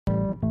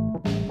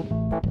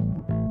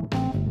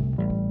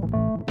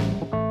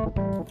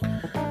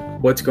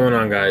What's going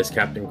on, guys?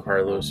 Captain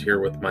Carlos here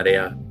with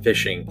Marea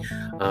Fishing.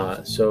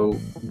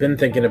 Been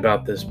thinking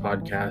about this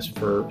podcast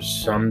for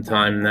some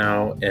time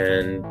now,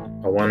 and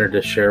I wanted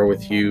to share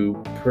with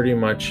you pretty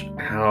much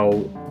how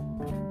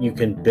you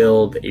can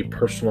build a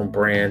personal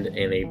brand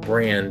and a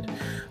brand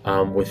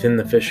within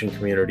the fishing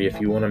community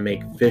if you want to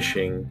make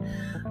fishing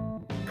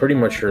pretty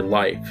much your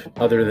life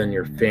other than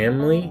your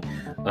family.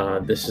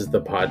 This is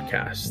the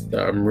podcast.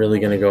 I'm really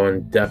going to go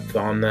in depth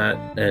on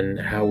that and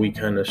how we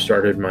kind of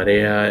started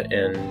Marea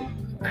and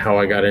how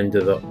I got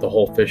into the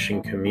whole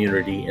fishing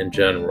community in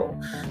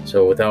general.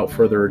 So without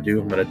further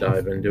ado, I'm going to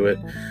dive into it.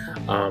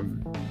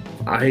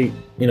 I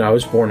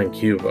was born in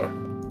Cuba.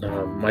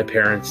 My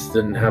parents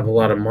didn't have a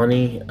lot of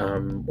money.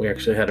 We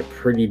actually had a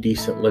pretty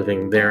decent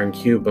living there in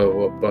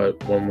Cuba,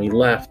 but when we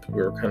left,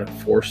 we were kind of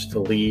forced to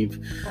leave,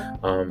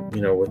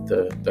 with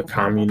the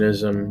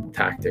communism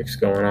tactics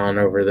going on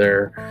over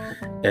there.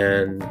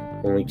 And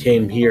when we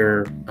came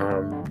here,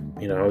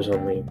 I was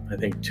only, I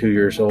think, 2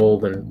 years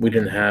old, and we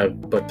didn't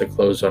have but the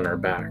clothes on our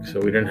back, so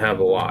we didn't have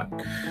a lot.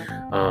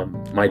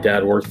 My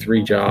dad worked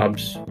 3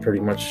 jobs pretty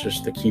much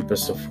just to keep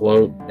us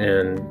afloat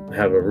and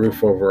have a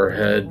roof over our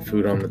head,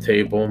 food on the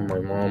table. My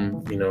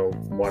mom,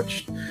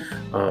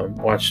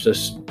 watched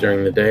us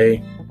during the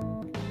day,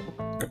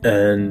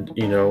 and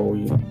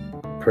we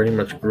pretty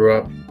much grew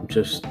up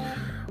just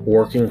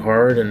working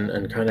hard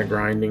and kind of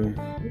grinding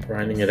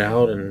it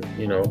out. And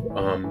we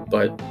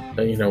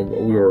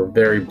were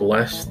very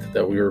blessed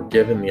that we were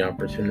given the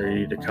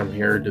opportunity to come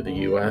here to the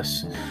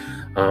U.S.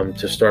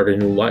 To start a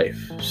new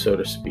life, so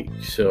to speak.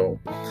 So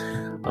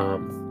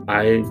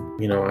I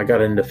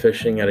got into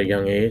fishing at a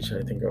young age.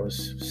 I think I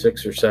was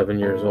 6 or 7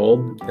 years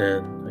old,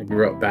 and I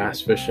grew up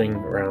bass fishing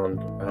around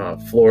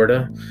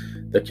Florida,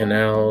 the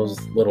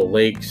canals, little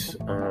lakes,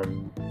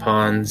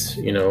 ponds,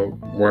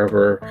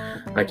 wherever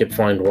I could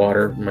find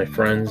water. My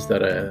friends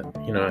that I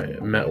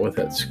met with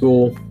at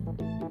school,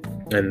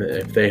 and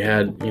if they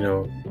had,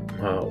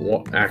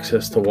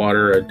 access to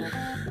water,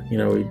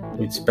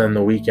 we'd spend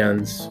the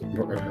weekends,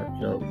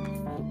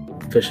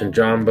 fishing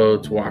john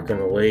boats, walking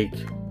the lake,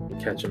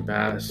 catching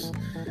bass,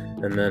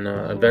 and then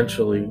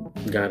eventually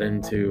got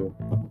into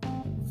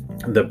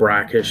the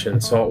brackish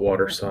and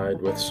saltwater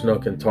side with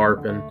snook and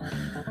tarpon,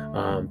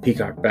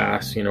 peacock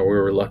bass. We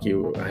were lucky.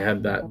 I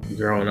had that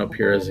growing up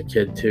here as a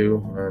kid too.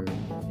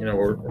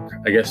 We're,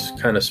 I guess,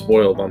 kind of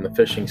spoiled on the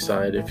fishing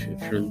side. If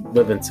you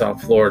live in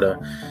South Florida,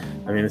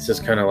 this is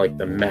kind of like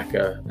the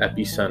Mecca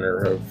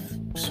epicenter of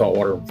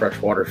saltwater and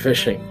freshwater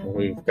fishing.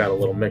 We've got a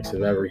little mix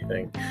of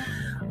everything.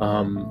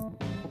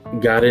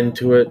 Got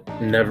into it,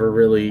 never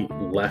really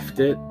left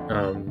it.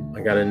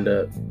 I got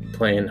into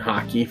playing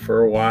hockey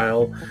for a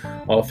while,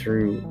 all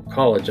through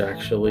college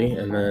actually.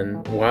 And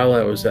then while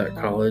I was at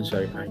college,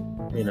 I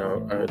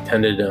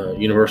attended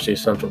University of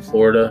Central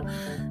Florida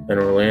in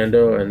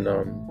Orlando,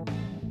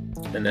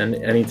 and then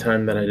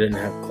anytime that I didn't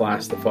have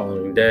class the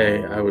following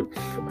day, I would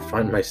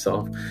find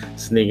myself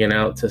sneaking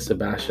out to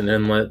Sebastian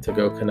Inlet to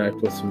go connect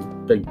with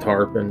some big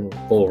tarpon,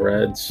 bull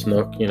red,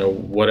 snook,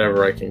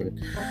 whatever I can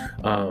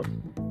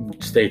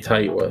stay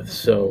tight with.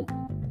 So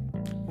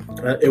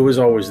it was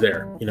always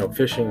there.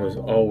 Fishing was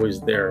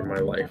always there in my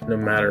life, no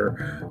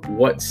matter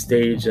what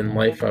stage in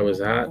life I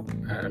was at.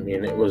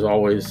 It was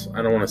always,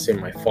 I don't want to say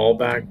my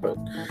fallback, but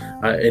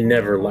it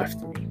never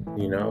left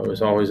me. It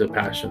was always a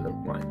passion of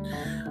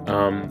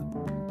mine.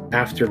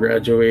 After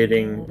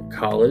graduating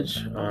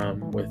college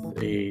with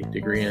a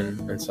degree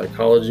in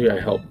psychology, I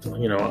helped a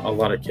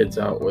lot of kids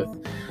out with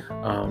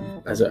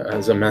as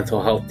a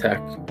mental health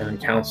tech and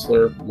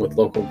counselor with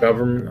local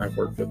government. I've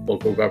worked with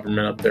local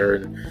government up there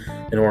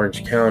in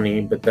Orange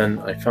County, but then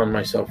I found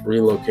myself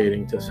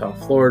relocating to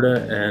South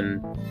Florida,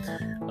 and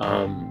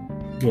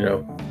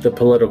the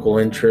political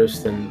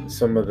interest and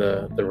some of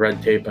the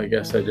red tape, I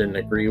guess, I didn't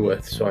agree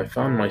with. So I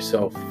found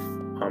myself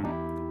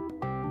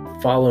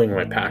following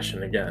my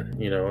passion again.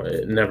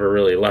 It never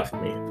really left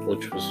me,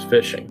 which was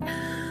fishing.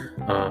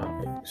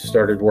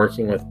 Started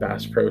working with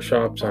Bass Pro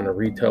Shops on a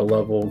retail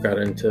level, got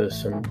into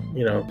some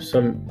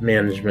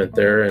management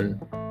there,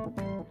 and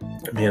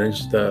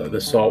managed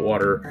the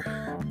saltwater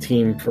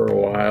team for a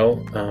while.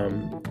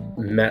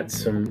 Met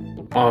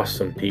some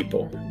awesome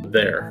people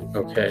there,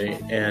 okay,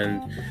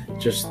 and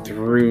just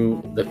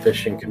through the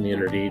fishing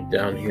community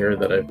down here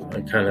that I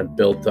kind of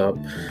built up,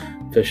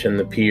 fishing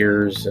the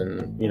piers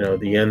and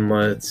the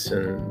inlets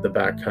and the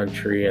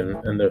backcountry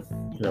and the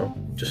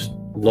just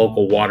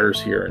local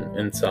waters here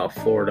in South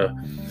Florida.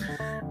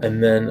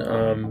 And then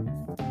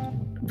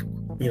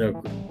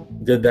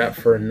did that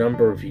for a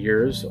number of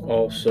years.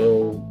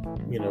 Also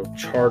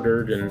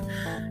chartered and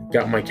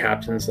got my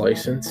captain's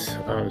license,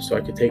 so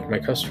I could take my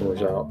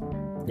customers out,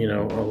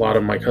 a lot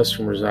of my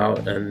customers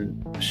out,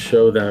 and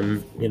show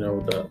them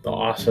the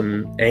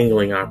awesome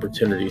angling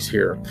opportunities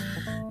here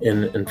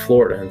in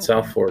Florida, in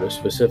South Florida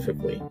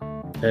specifically.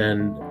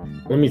 And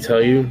let me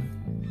tell you,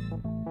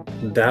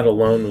 that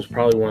alone was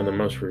probably one of the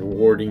most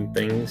rewarding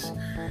things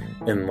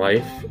in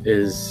life,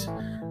 is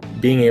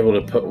being able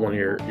to put one of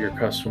your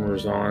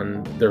customers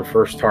on their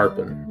first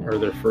tarpon or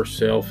their first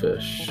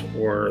sailfish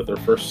or their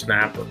first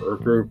snapper or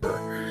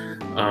grouper,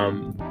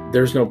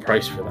 there's no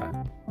price for that.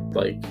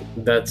 Like,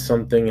 that's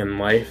something in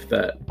life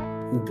that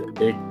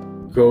it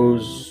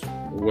goes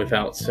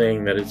without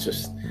saying that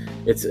it's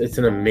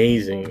an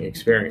amazing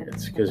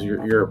experience, because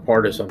you're a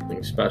part of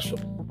something special,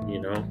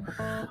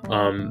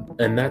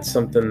 and that's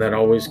something that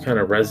always kind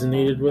of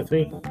resonated with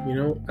me,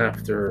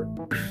 after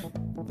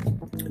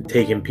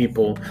taking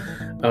people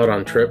out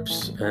on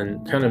trips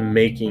and kind of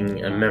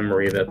making a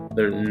memory that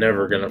they're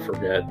never going to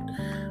forget.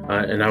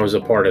 And I was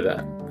a part of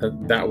that.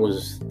 That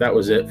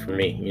was it for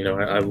me.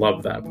 I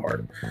love that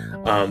part.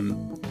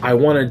 I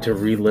wanted to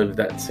relive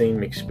that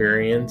same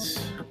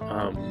experience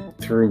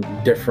through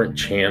different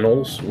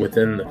channels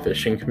within the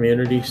fishing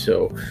community.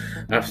 So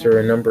after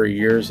a number of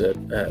years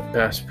at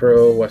Bass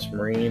Pro, West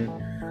Marine,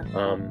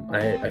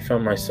 I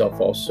found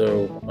myself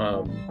also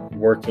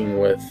working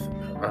with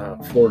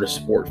Florida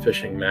Sport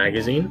Fishing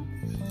Magazine.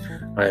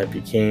 I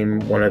became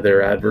one of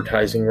their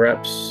advertising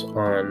reps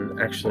on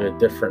actually a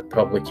different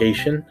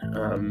publication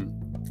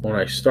when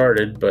I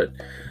started, but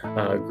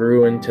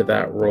grew into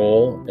that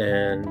role,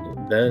 and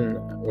then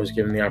was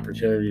given the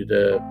opportunity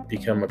to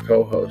become a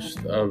co-host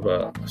of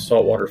a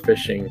saltwater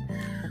fishing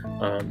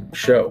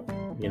show,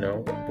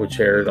 which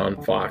aired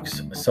on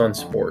Fox Sun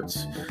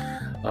Sports.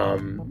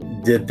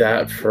 Did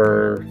that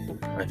for,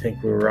 I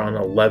think we were on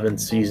 11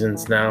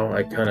 seasons now.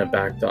 I kind of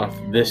backed off.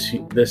 This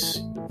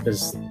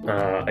is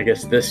I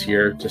guess this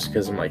year, just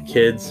because of my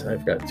kids.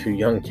 I've got 2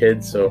 young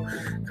kids, so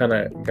kind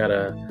of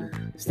gotta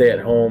stay at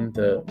home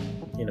to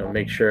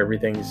make sure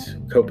everything's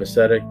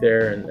copacetic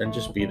there and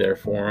just be there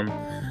for them.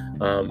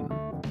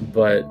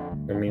 But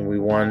I mean, we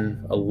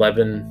won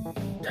 11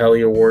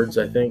 Telly Awards,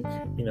 I think,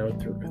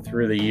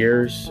 through the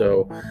years.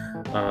 So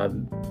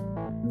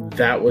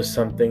that was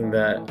something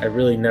that I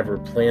really never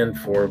planned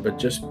for, but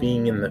just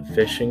being in the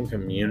fishing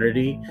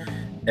community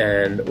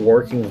and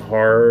working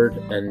hard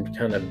and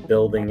kind of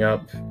building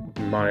up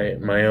my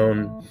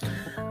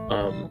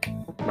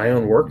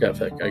own work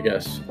ethic, I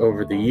guess,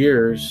 over the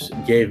years,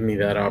 gave me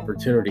that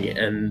opportunity.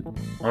 And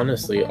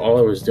honestly, all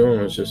I was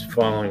doing was just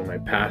following my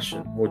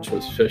passion, which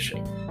was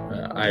fishing.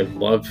 I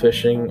love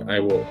fishing. I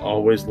will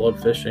always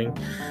love fishing.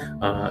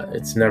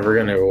 It's never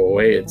going to go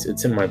away.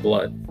 It's in my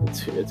blood.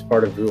 It's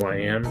part of who I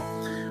am.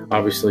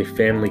 Obviously,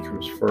 family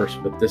comes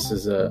first, but this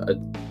is a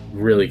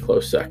really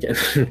close second.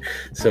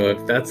 So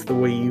if that's the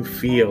way you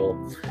feel,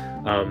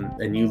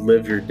 and you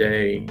live your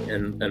day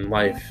and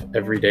life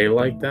every day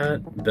like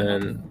that,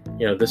 then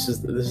this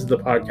is the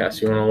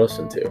podcast you want to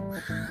listen to.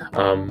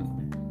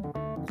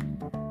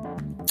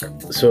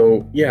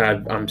 So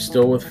yeah, I'm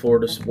still with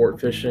Florida Sport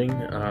Fishing.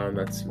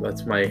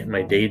 That's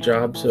my day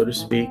job, so to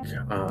speak.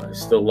 I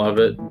still love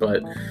it,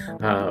 but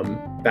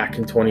back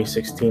in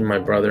 2016, my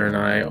brother and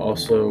I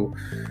also,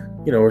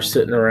 we're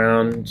sitting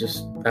around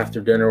just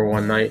after dinner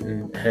one night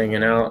and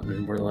hanging out,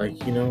 and we're like,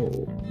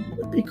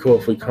 it'd be cool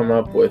if we come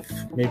up with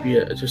maybe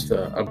just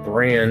a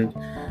brand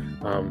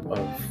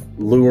of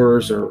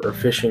lures or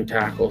fishing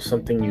tackle,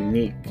 something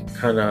unique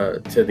kind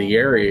of to the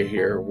area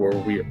here where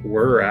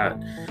we're at,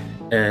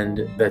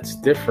 and that's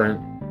different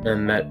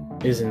and that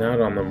isn't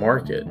out on the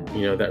market,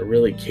 that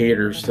really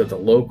caters to the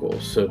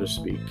locals, so to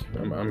speak.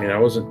 I mean, I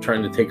wasn't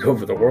trying to take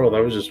over the world.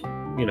 I was just,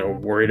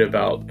 worried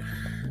about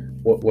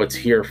what's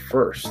here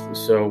first.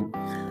 So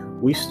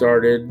we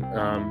started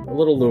a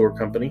little lure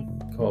company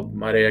called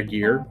Marea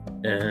Gear,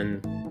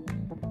 and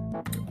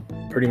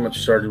pretty much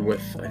started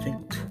with, I think,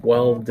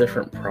 12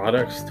 different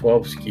products,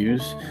 12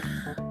 SKUs.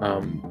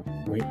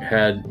 We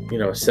had,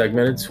 a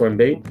segmented swim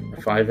bait,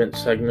 a 5-inch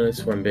segmented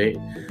swim bait,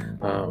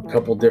 a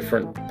couple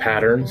different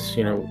patterns,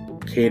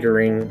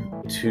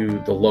 catering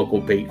to the local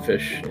bait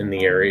fish in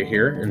the area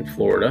here in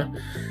Florida.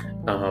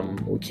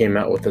 We came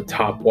out with a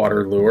top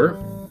water lure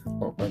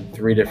in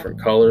 3 different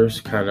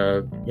colors, kind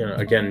of,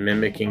 again,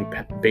 mimicking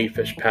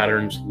baitfish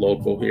patterns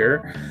local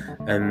here.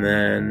 And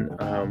then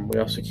we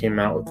also came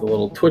out with a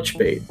little twitch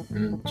bait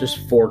in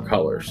just 4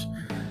 colors,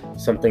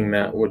 something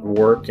that would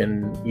work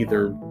in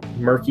either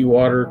murky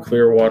water,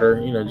 clear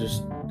water,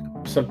 just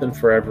something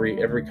for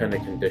every kind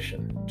of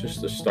condition,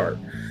 just to start.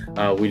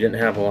 We didn't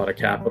have a lot of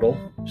capital,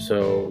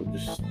 so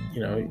just,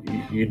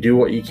 you do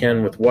what you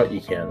can with what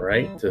you can,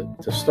 right?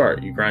 To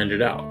start, you grind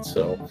it out.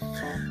 So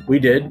we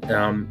did.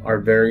 Our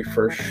very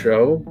first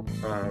show,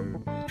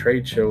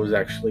 trade show, was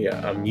actually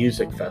a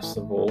music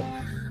festival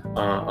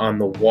on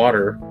the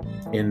water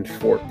in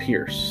Fort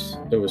Pierce.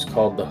 It was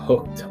called the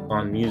Hooked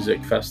on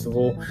Music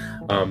Festival.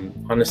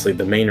 Honestly,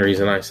 the main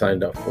reason I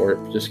signed up for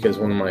it, just because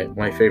one of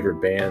my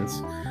favorite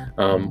bands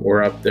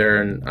were up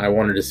there, and I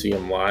wanted to see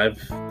them live.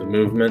 The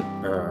Movement.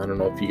 I don't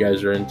know if you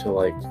guys are into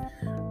like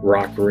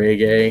rock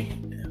reggae.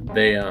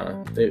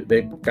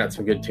 They got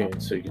some good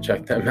tunes, so you can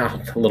check them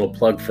out. A little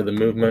plug for The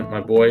Movement,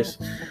 my boys.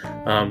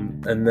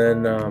 And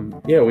then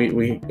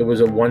it was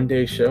a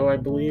 1-day show, I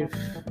believe.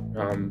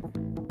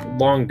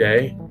 Long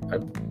day.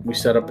 We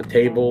set up a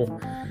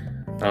table,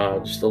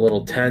 just a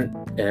little tent,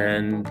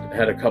 and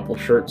had a couple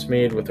shirts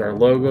made with our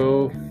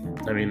logo.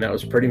 I mean, that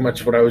was pretty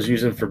much what I was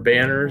using for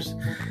banners.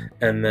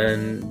 And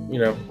then,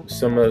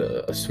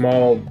 a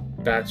small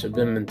batch of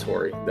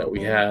inventory that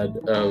we had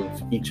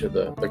of each of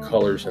the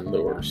colors and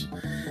lures.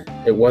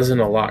 It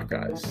wasn't a lot,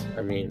 guys.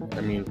 I mean,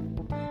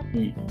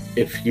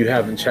 if you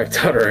haven't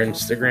checked out our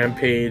Instagram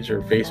page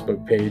or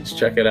Facebook page,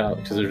 check it out,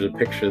 because there's a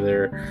picture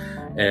there,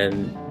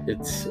 and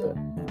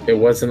it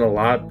wasn't a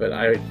lot, but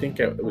I think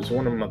it was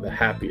one of the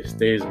happiest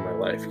days of my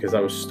life, because I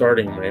was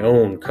starting my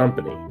own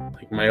company,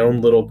 like my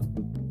own little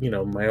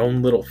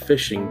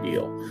fishing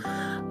deal.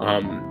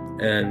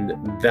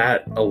 And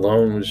that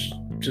alone was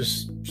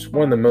just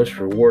one of the most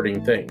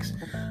rewarding things.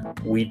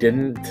 We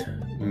didn't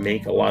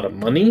make a lot of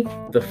money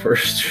the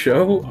first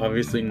show.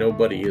 Obviously,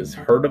 nobody has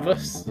heard of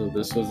us, so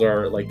this was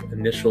our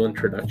initial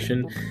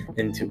introduction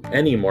into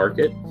any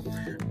market.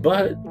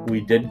 But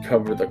we did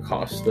cover the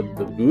cost of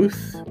the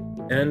booth,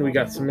 and we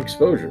got some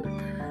exposure.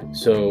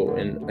 So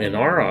in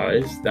our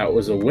eyes, that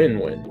was a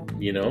win-win.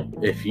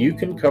 If you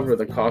can cover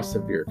the cost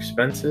of your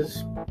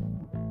expenses,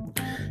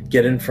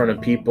 get in front of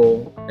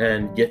people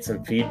and get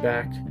some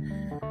feedback,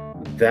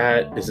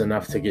 that is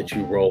enough to get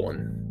you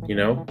rolling.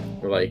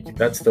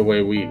 That's the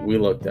way we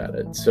looked at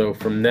it. So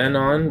from then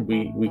on,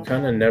 we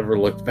kind of never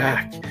looked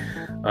back.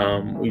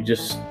 We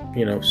just,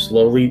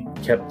 slowly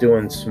kept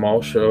doing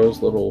small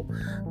shows, little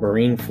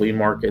marine flea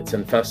markets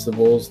and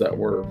festivals that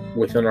were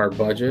within our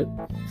budget,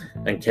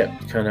 and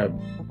kept kind of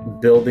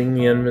building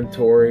the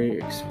inventory,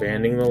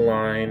 expanding the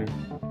line,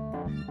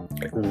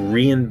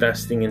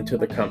 reinvesting into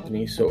the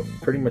company. So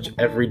pretty much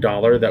every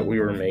dollar that we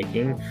were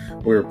making,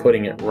 we were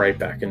putting it right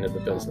back into the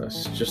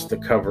business, just to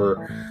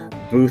cover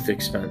booth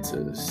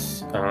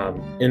expenses,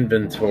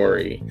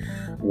 inventory,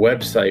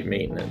 website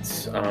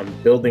maintenance,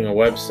 building a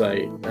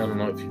website. I don't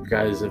know if you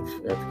guys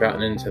have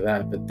gotten into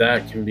that, but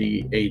that can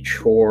be a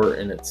chore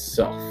in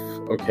itself,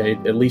 okay?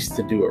 At least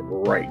to do it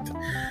right.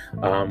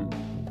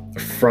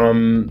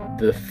 From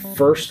the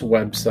first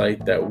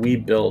website that we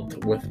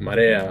built with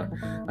Marea,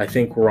 I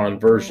think we're on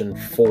version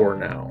 4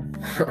 now.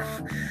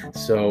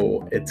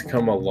 So it's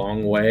come a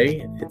long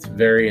way. It's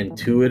very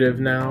intuitive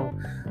now.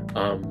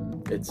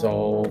 It's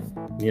all,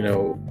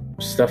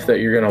 stuff that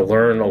you're going to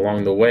learn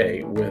along the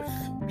way with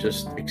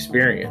just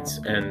experience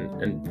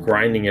and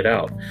grinding it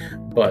out.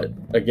 But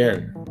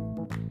again,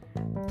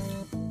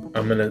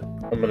 I'm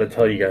gonna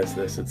tell you guys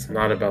this. It's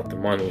not about the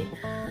money.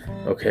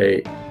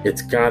 Okay,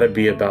 it's got to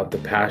be about the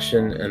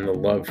passion and the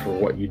love for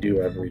what you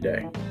do every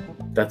day.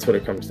 That's what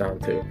it comes down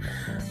to.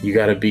 You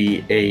got to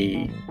be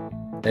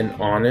an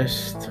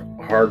honest,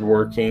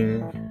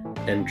 hardworking,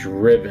 and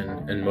driven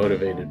and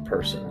motivated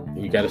person.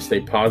 You got to stay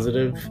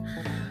positive.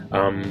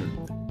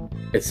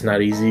 It's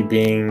not easy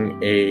being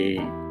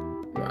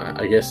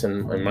I guess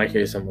in my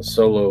case, I'm a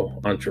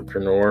solo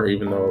entrepreneur,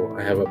 even though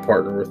I have a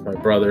partner with my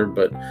brother.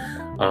 But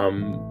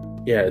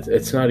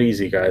it's not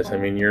easy, guys. I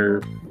mean,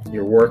 you're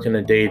working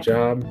a day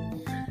job,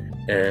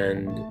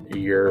 and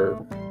you're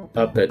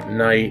up at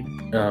night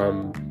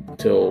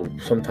till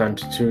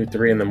sometimes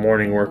 2-3 in the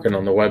morning working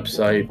on the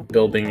website,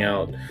 building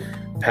out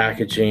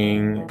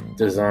packaging,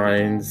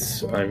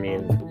 designs. I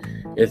mean,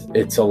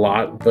 it's a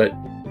lot, but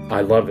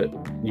I love it.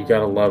 You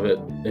gotta love it.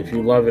 If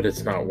you love it,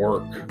 it's not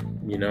work,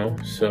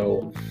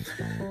 So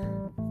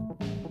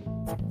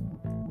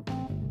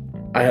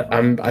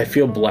I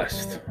feel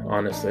blessed.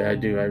 Honestly, I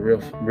do. I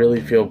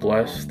really feel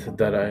blessed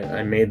that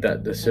I made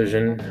that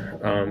decision,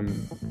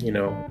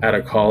 out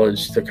of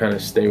college, to kind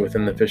of stay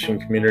within the fishing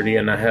community,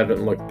 and I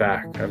haven't looked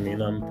back. I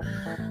mean, I'm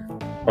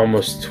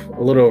almost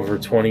a little over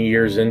 20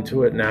 years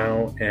into it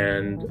now,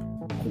 and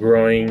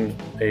growing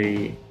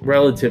a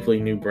relatively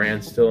new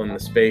brand still in the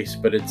space,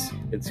 but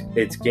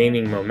it's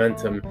gaining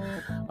momentum.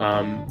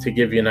 To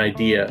give you an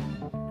idea,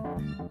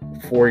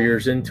 4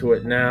 years into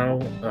it now,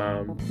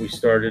 we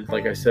started,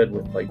 like I said,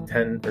 with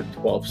 10 or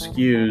 12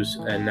 SKUs,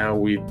 and now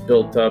we've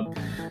built up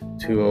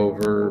to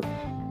over,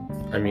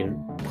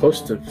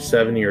 close to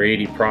 70 or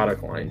 80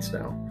 product lines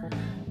now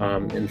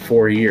in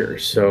 4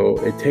 years. So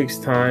it takes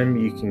time.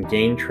 You can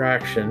gain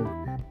traction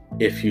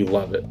if you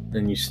love it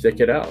and you stick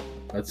it out.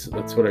 That's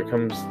what it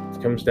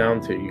comes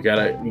down to. You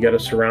gotta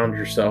surround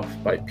yourself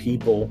by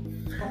people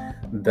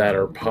that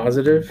are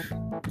positive,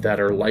 that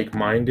are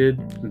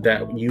like-minded,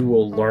 that you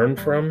will learn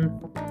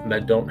from,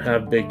 that don't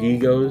have big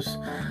egos.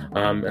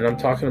 And I'm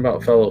talking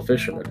about fellow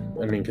fishermen.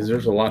 Because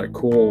there's a lot of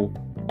cool,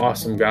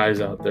 awesome guys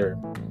out there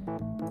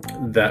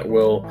that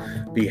will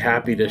be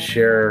happy to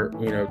share,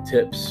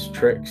 tips,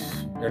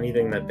 tricks,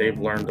 anything that they've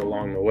learned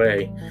along the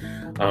way.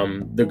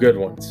 The good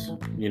ones,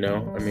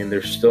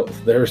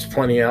 there's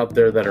plenty out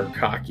there that are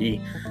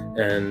cocky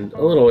and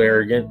a little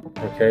arrogant.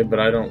 Okay. But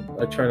I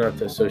try not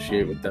to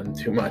associate with them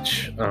too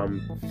much.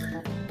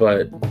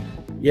 But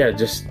yeah,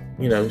 just,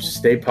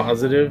 stay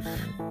positive,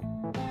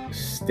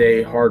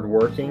 stay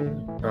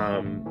hardworking,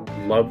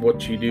 love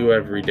what you do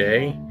every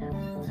day,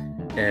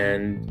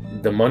 and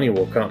the money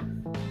will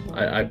come.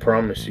 I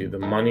promise you, the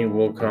money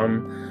will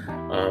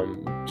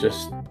come.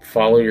 Just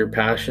follow your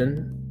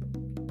passion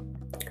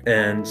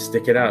and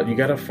stick it out. You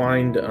got to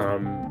find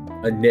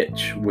a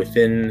niche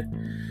within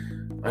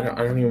I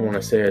don't even want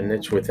to say a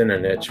niche within a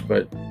niche,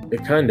 but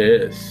it kind of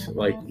is.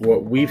 Like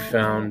what we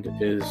found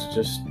is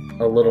just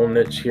a little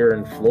niche here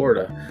in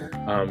Florida.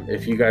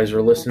 If you guys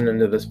are listening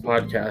to this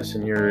podcast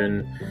and you're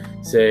in,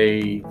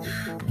 say,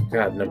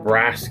 God,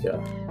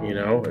 Nebraska,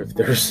 if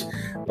there's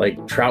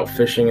like trout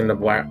fishing in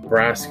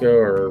Nebraska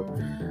or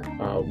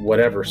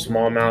whatever,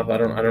 smallmouth, I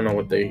don't know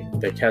what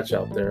they catch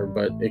out there,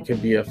 but it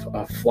could be a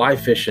fly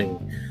fishing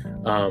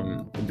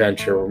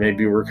venture, or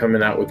maybe we're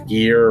coming out with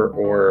gear,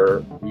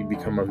 or you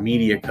become a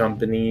media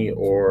company,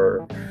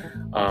 or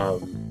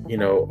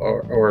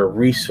or a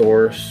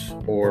resource,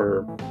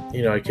 or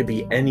it could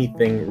be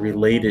anything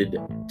related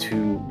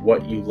to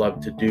what you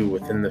love to do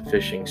within the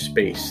fishing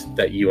space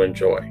that you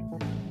enjoy.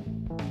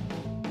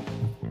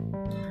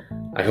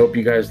 I hope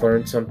you guys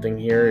learned something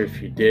here.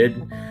 If you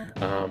did,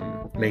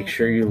 make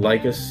sure you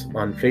like us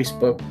on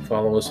Facebook,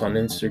 follow us on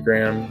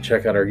Instagram,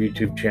 check out our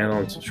YouTube channel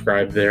and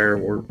subscribe there.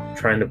 We're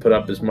trying to put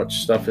up as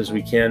much stuff as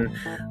we can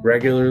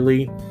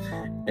regularly.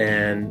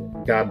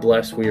 And God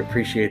bless. We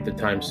appreciate the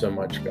time so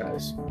much,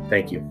 guys.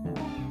 Thank you.